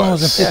Yes, that it first one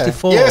was was. in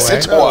 54. Yes,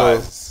 right? it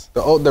was.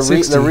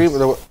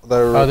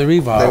 the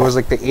Revolve. There was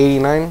like the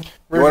 89.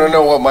 You want to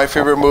know what my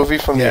favorite movie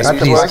from the Yes, Not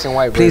the 80s black was? and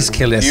white. Please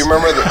version. kill us. Do you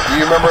remember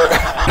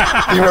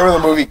do you remember the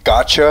movie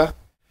Gotcha?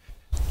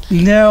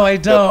 No, I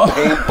don't.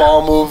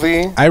 Paintball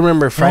movie? I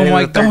remember Friday Oh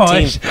my the 13th.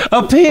 gosh,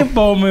 a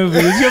paintball movie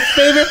is your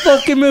favorite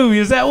fucking movie.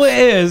 Is that what it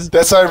is?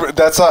 That's how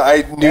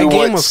I knew That game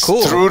what was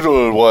cool.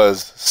 strudel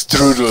was.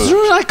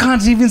 Strudel. I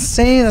can't even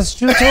say that.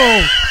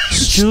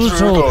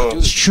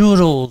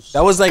 Strudels.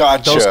 That was like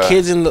Gotcha. those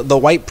kids in the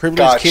white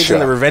privileged kids in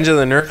the Gotcha. Revenge of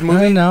the Nerds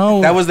movie. I know.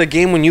 That was the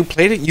game when you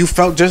played it. You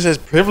felt just as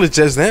privileged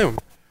as them.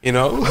 You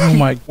know, Oh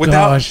my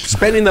without gosh.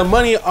 spending the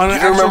money on. You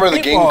don't remember the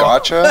game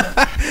Gotcha?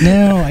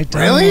 No, I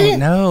don't. Really?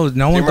 No one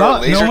remember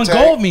got. laser No one tag?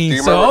 got Do me. you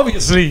So remember-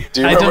 obviously.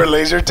 Do you I remember don't-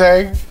 laser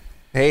tag?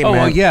 Hey Oh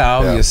man, well, yeah,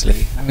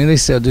 obviously. I mean, they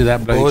still do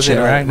that what bloody was shit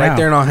it? right now. Right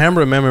there in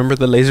Alhambra, man. Remember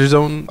the laser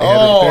zone? They had it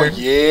Oh, there.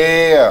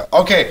 yeah.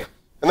 Okay,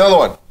 another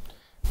one.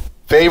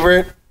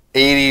 Favorite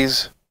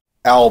 80s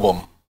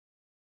album?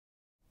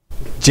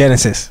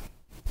 Genesis.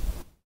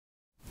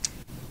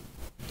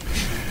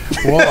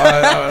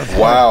 Well,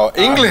 Wow.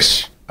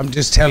 English. I'm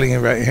just telling you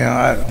right here.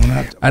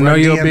 I know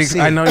you're a big.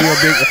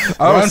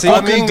 Oh, see,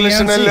 I'm fucking English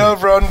and I DMC.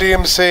 love Run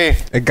DMC.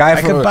 a guy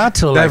I from could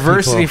battle like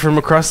diversity people. from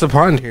across the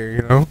pond here.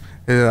 You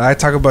know, I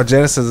talk about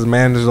Genesis as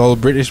man, there's old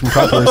British and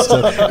proper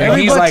stuff, and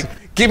he's Everybody-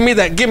 like, give me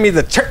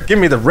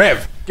the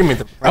rev, give me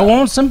the. I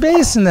want some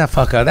bass in that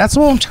fucker. That's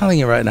what I'm telling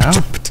you right now.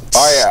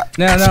 Oh, yeah.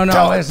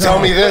 No. Tell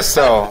me this,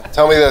 though.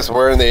 Tell me this.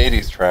 We're in the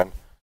 80s, Trent.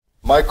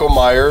 Michael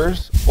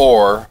Myers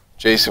or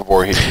Jason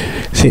Voorhees?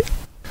 See,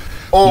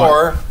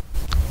 Or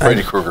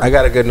Freddy Krueger? I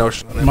got a good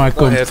notion on it. Go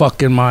Michael ahead.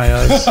 fucking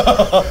Myers.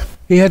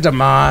 He had the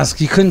mask.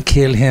 You couldn't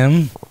kill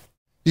him.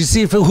 You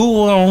see, who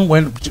won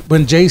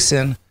when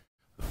Jason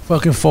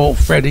fucking fought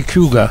Freddy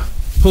Krueger?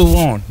 Who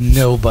won?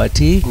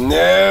 Nobody.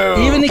 No.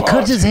 Even he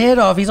cut his head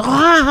off. He's All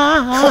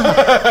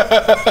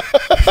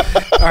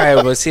right,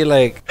 but see,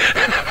 like,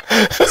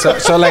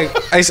 so like,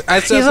 I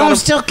I'm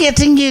still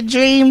getting your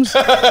dreams.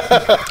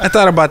 I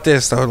thought about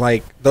this though,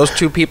 like those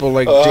two people,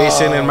 like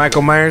Jason and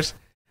Michael Myers,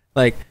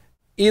 like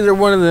either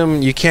one of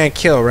them you can't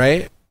kill,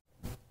 right?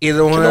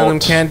 Either one of them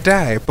can't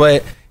die,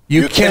 but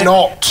you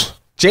cannot.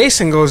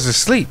 Jason goes to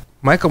sleep.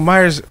 Michael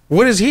Myers,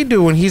 what does he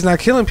do when he's not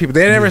killing people?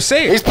 They never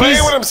say it. He's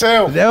playing with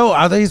himself. No,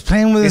 I think he's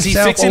playing with Is he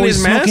himself. fixing or his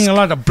he's smoking mask? a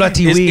lot of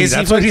bloody Is weed. he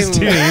That's what he's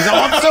fucking- doing. He's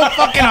I'm so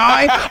fucking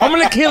high. I'm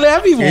gonna kill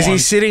everyone. Is he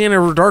sitting in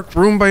a dark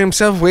room by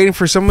himself waiting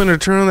for someone to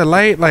turn on the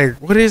light? Like,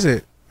 what is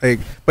it? Like,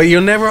 but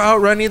you'll never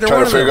outrun either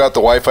Trying one to of them. figure out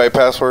the Wi-Fi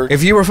password.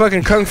 If you were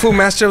fucking Kung Fu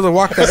Master of the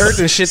Walk the Earth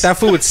and shit, that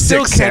fool would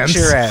still Sixth catch Sense.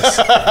 your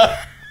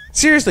ass.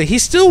 Seriously, he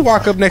still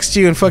walk up next to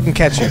you and fucking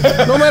catch you,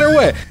 no matter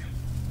what.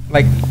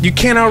 Like, you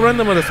can't outrun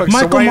the motherfucker.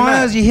 Michael so why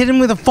Myers, not? you hit him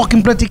with a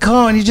fucking bloody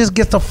car and he just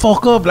gets the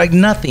fuck up like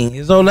nothing.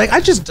 He's all like, I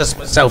just dust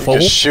myself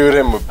off. Just shoot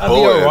him with I'll be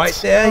bullets. alright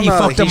there. You No,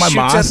 fucked he up my shoots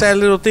at mask. that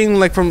little thing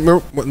like from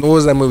what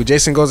was that movie?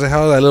 Jason Goes to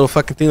Hell. That little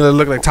fucking thing that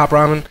looked like Top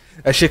Ramen.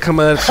 That shit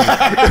come out.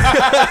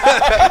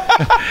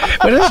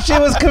 When this shit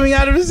was coming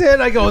out of his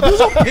head, I go, those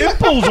are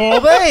pimples all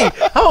day.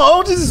 How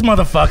old is this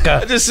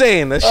motherfucker? I'm just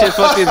saying that shit.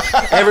 Fucking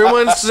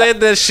everyone said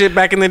that shit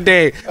back in the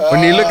day.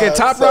 When you look at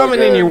Top so Ramen and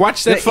good. you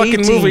watch that The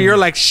fucking 18. movie, you're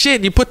like,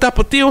 shit. You put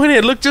Tapatio in it,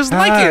 it looked just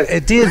like it.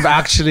 It did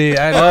actually.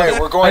 I All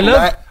right, we're going.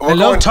 I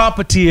love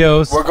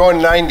Tapatios. We're going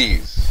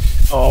 90s.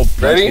 Oh,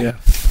 Ready? yeah.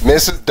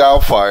 Mrs.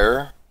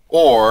 Doubtfire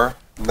or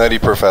Nutty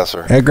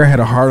Professor. Edgar had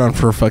a hard on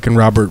for fucking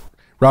Robin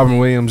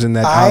Williams in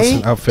that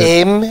outfit.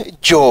 am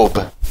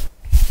Job.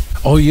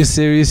 Oh, you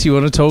serious? You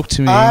want to talk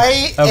to me?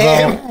 I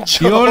am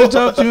You want to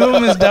talk to me,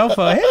 Miss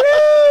Delphi?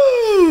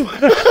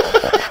 Hello.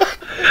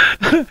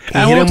 He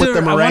hit him with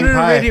the meringue I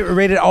pie. wanted to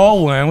rate it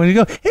all one when you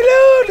go,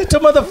 hello,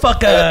 little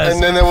motherfuckers.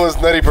 And then there was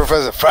Nutty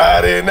Professor.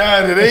 Friday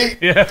night at 8.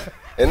 Yeah.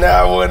 And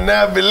I would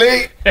not be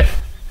late.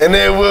 And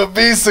it would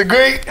be so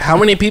great. How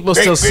many people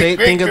still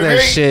think of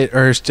that shit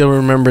or still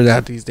remember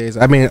that these days?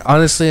 I mean,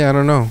 honestly, I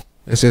don't know.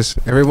 It's just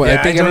everyone. Yeah,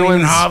 I think don't even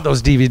everyone's. have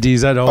those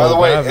DVDs at all. By the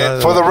way,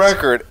 for the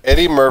record,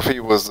 Eddie Murphy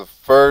was the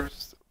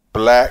first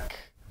black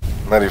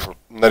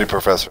Nutty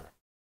Professor.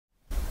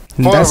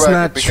 For That's the record,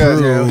 not because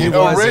true. The He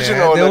was,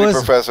 original yeah. There Nutty was-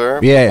 Professor.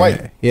 Yeah,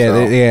 white. yeah, So,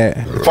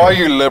 yeah. For all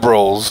you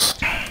liberals,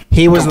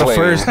 He was the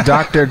complaining. first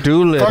Doctor fuck all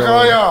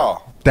Doolittle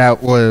y'all.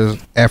 that was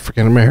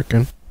African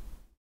American.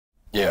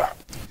 Yeah.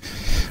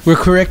 We're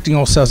correcting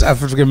ourselves,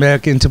 African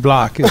American to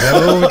black. Is that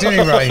what we're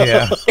doing right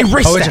here?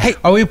 Erase Are we, that. Hey,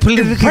 are we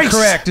politically erase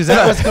correct? Is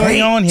that what's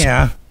going on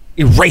here?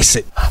 erase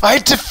it. I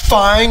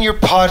define your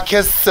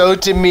podcast so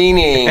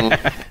demeaning.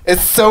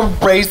 It's so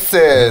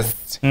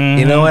racist.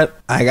 You know what?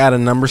 I got a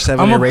number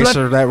 7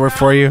 eraser that were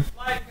for you.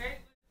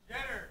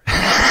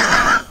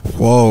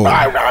 Whoa.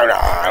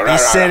 He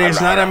said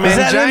it's not a Is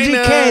that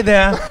mangina. MGK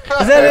there?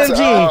 Is that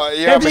MG?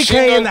 Yeah, MGK Machine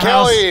in Gun the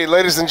Kelly,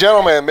 ladies and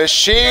gentlemen.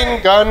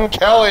 Machine Gun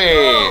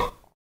Kelly.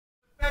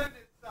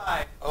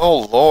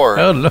 Oh, Lord.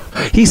 house. Oh, look.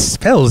 He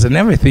spells and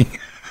everything.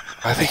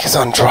 I think he's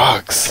on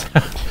drugs.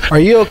 Are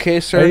you okay,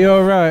 sir? Are you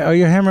all right? Are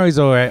your hemorrhoids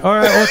all right? All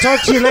right, we'll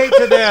talk to you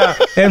later there,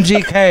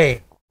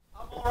 MGK.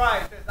 I'm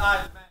alright.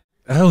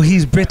 Oh,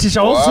 he's British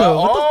also.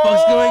 Wow. What the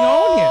fuck's going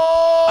on here?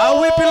 I'll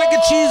whip you like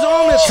a cheese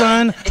omelet,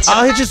 son.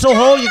 I'll hit you so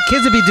hard your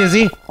kids will be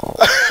dizzy.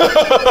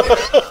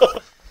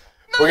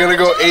 We're going to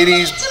go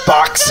 80s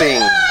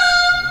boxing.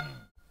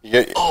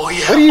 Oh,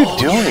 yeah. What are you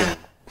doing?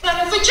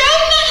 Not a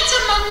vagina, it's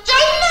a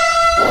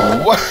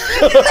mangina. What?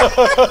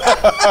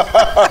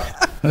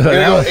 We're going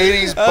to go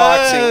 80s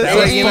boxing. That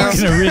was 80s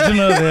fucking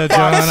original there,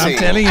 John. I'm boxing.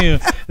 telling you.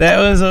 That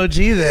was OG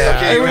there.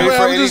 Okay, you ready for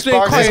I'm just 80s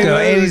being boxing? Let's go,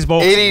 80s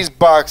boxing. 80s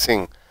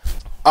boxing.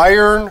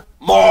 Iron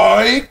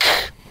Mike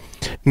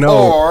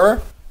No.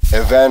 or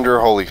Evander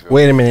Holyfield.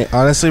 Wait a minute.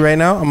 Honestly, right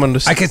now, I'm gonna.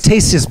 I can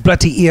taste his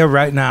bloody ear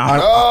right now.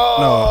 Oh.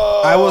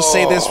 No, I will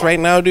say this right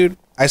now, dude.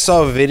 I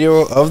saw a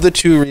video of the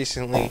two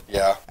recently.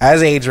 Yeah.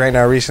 As age right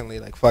now, recently,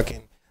 like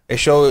fucking.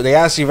 They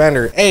asked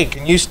Evander, "Hey,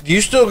 you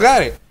still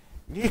got it?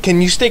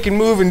 Can you stick and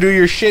move and do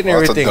your shit and Well,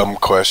 that's everything?" a dumb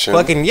question.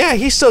 Fucking yeah,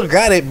 he still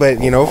got it, but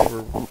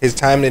for his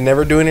time, they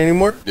never doing it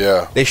anymore.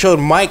 Yeah. They showed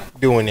Mike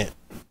doing it.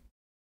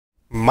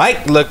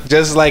 Mike looked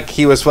just like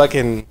he was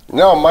fucking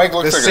No, Mike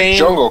looks the like same- a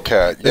jungle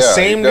cat. the Yeah,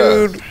 same he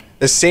does. dude,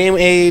 the same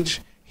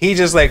age. He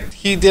just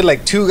he did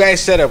like two guys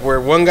setup where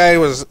one guy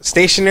was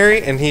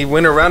stationary and he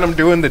went around him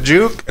doing the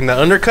juke and the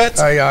undercuts.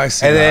 Oh, yeah, I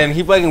see And that. then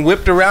he fucking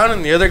whipped around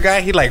and the other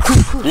guy he like.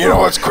 You know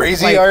what's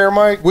crazy, Like, Iron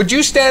Mike? Would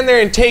you stand there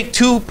and take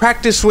 2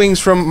 practice swings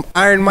from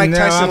Iron Mike No,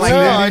 Tyson like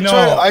absolutely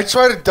that? I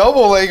try to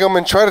double leg him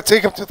and try to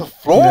take him to the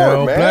floor,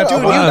 No, man. blood to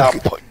I'm blood.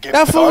 not getting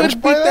That fool would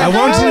punched by beat the that. I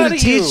want hell him out to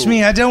of teach you.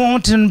 me. I don't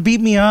want him to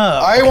beat me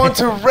up. I want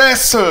to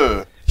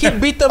wrestle. He'd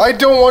beat the. I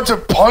don't want to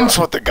punch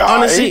with the guy.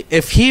 Honestly,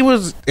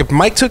 if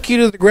Mike took you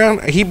to the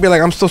ground, he'd be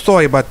like, "I'm so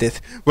sorry about this,"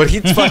 but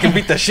he'd fucking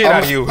beat the shit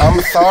out of you. I'm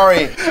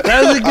sorry.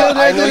 That was a good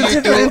I know you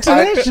do.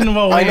 intonation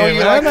over I know here, you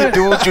man. like to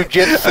do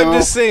jujitsu. I'm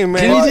just saying,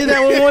 man. Can you do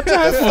that one more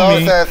time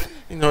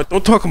for me?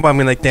 Don't talk about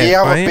me like that. You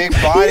have a right? big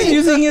body. He's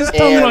using his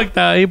tongue and like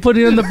that. He put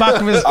it in the back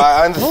of his.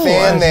 I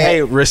understand that.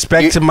 Hey,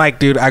 respect to Mike,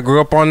 dude. I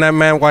grew up on that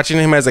man, watching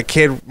him as a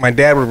kid. My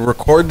dad would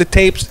record the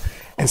tapes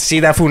and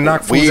see that fool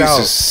knock We fools used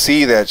to out.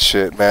 see that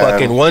shit, man.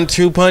 Fucking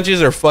 1-2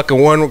 punches or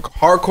fucking one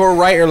hardcore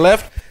right or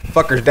left,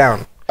 fuckers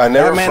down. I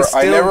never, That man I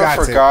still never got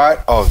it.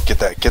 forgot. Oh, get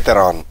that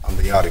on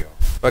the audio.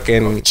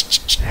 Fucking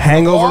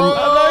hangover.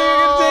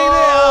 I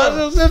thought you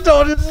were gonna say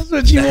that. This is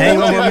what you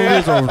Hangover wanted.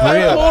 movies are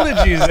real.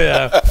 Apologies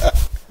there.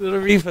 Little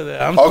reefer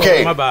there. I'm Okay,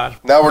 sorry, my bad.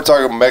 now we're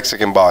talking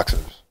Mexican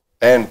boxers,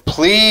 and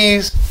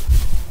please,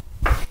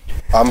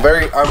 I'm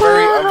very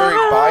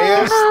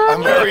biased.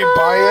 I'm very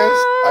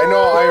biased. I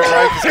know Iron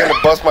Mike is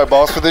gonna bust my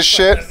balls for this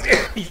shit.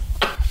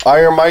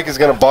 Iron Mike is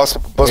gonna bust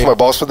my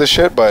balls for this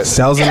shit, but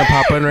Sal's gonna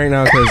pop in right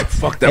now because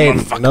Fuck that hey,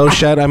 motherfucker. no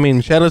shout. I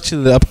mean, shout out to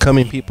the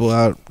upcoming people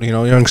out.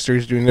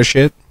 Youngsters doing their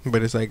shit.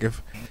 But it's like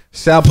if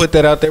Sal put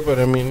that out there, but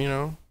I mean,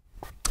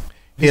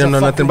 he don't know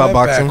nothing about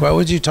boxing. Why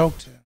would you talk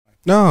to him?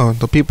 No,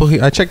 the people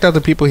I checked out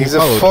the people he he's a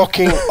followed.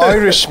 fucking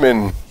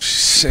Irishman.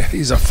 Shit,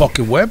 he's a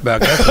fucking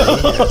wetback. That's what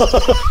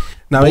he is.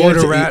 Now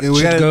Border rat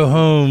should go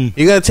home.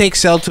 You gotta take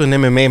Sal to an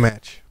MMA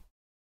match.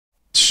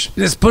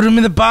 Just put him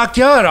in the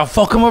backyard. I'll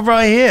fuck him up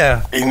right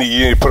here. You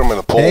need to put him in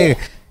the pool. Hey,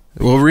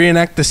 we'll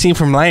reenact the scene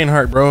from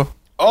Lionheart, bro.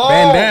 Oh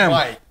Van Damme.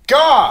 my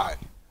god.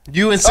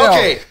 You and Sal.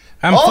 Okay,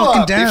 I'm hold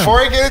fucking up. down.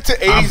 Before I get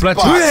into 80s blood-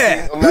 boxing,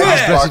 Yeah. 90s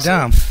Let's break it boxing.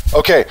 down.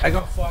 Okay, I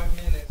got 5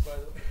 minutes, by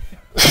the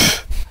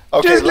way.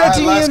 okay. Just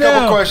letting Last you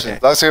couple know.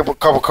 questions. Last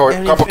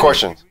couple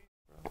questions.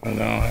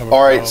 All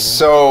All right,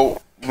 so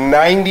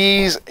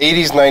 90s,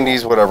 80s,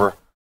 90s, whatever.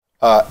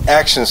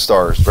 Action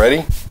stars.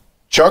 Ready?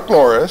 Chuck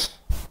Norris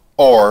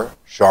or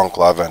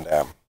Jean-Claude Van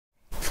Damme.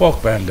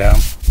 Fuck Van Damme.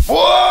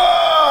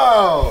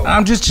 Whoa!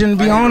 I'm just trying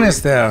to be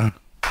honest there.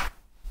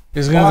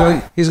 He's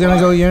gonna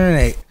go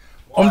urinate.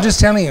 I'm just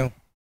telling you.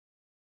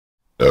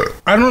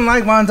 I don't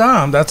like Van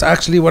Damme. That's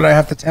actually what I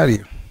have to tell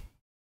you.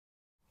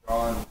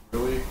 John,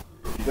 really?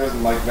 He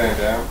doesn't like Van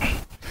Damme?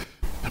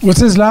 What's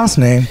his last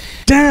name?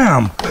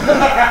 Damn.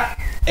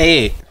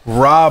 Hey,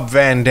 Rob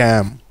Van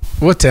Dam.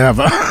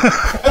 Whatever.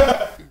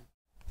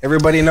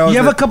 Everybody knows. You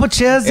have a that couple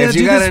chairs there. if Do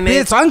you the got a name-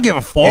 spits. I don't give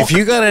a fuck. if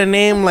you got a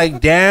name like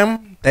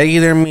Dam, that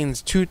either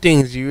means 2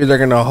 things. You're either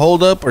gonna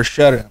hold up or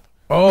shut up.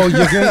 Oh,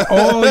 you're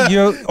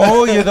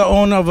the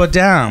owner of a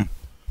dam.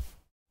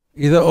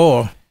 Either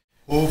or.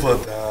 Over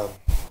Damme.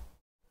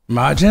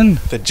 Imagine.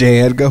 The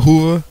J. Edgar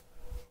Hoover.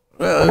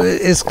 Well,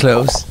 it's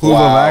close. Hoover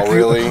Wow,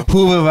 really?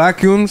 Hoover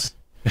vacuums.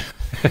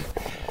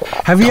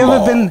 Have you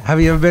ever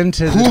been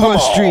to the Hoover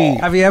Street.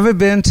 Have you ever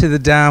been to the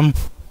dam?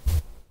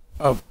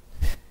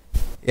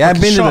 Yeah,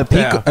 I've been to the shop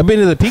there. Pico. I've been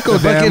to the Pico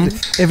Dam.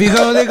 If you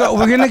go,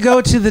 we're gonna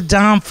go to the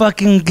dam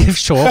fucking gift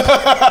shop,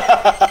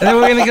 and then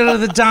we're gonna go to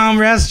the dam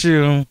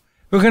restroom.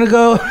 We're gonna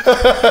go.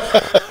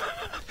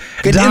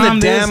 Get in the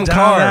damn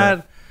car.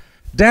 That.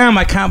 Damn,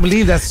 I can't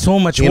believe that's so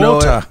much know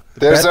water.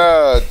 There's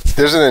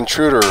an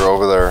intruder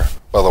over there,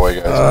 by the way,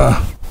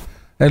 guys.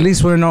 At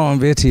least we're not on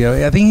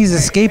video. I think he's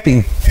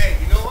escaping. Hey,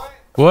 you know what?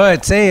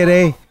 What? Say it,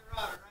 eh? Go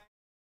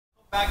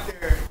back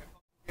there.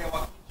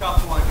 Joaquin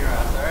chop on your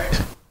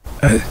ass,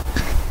 alright?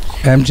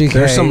 MGK.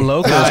 There's some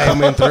locals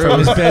coming through. From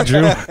his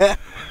bedroom.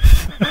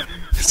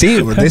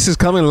 See, this is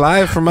coming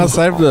live from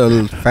outside of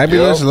the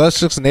fabulous,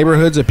 luscious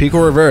neighborhoods of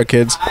Pico Rivera,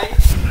 kids.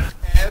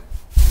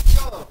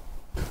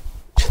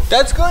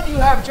 That's good. You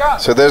have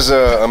jobs. So there's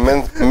a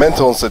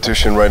mental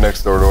institution right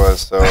next door to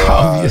us. So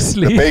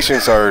Obviously. the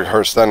patients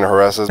are starting to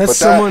harass us. That's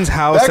someone's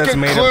house that's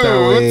made up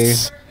that way.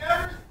 concludes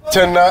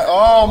Tonight,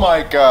 oh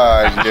my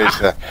God!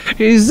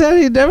 He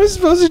said he never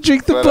supposed to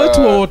drink the butt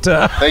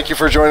water. Thank you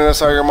for joining us,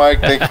 Tiger Mike.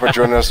 Thank you for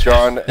joining us,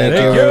 John. Thank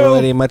you,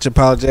 everybody. Much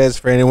apologize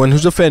for anyone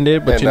who's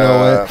offended, but And, you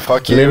know what?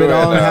 fuck you, Live it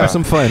all and, and have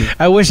some fun.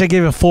 I wish I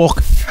gave a fork.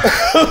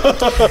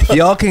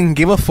 Y'all can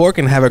give a fork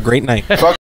and have a great night. Fuck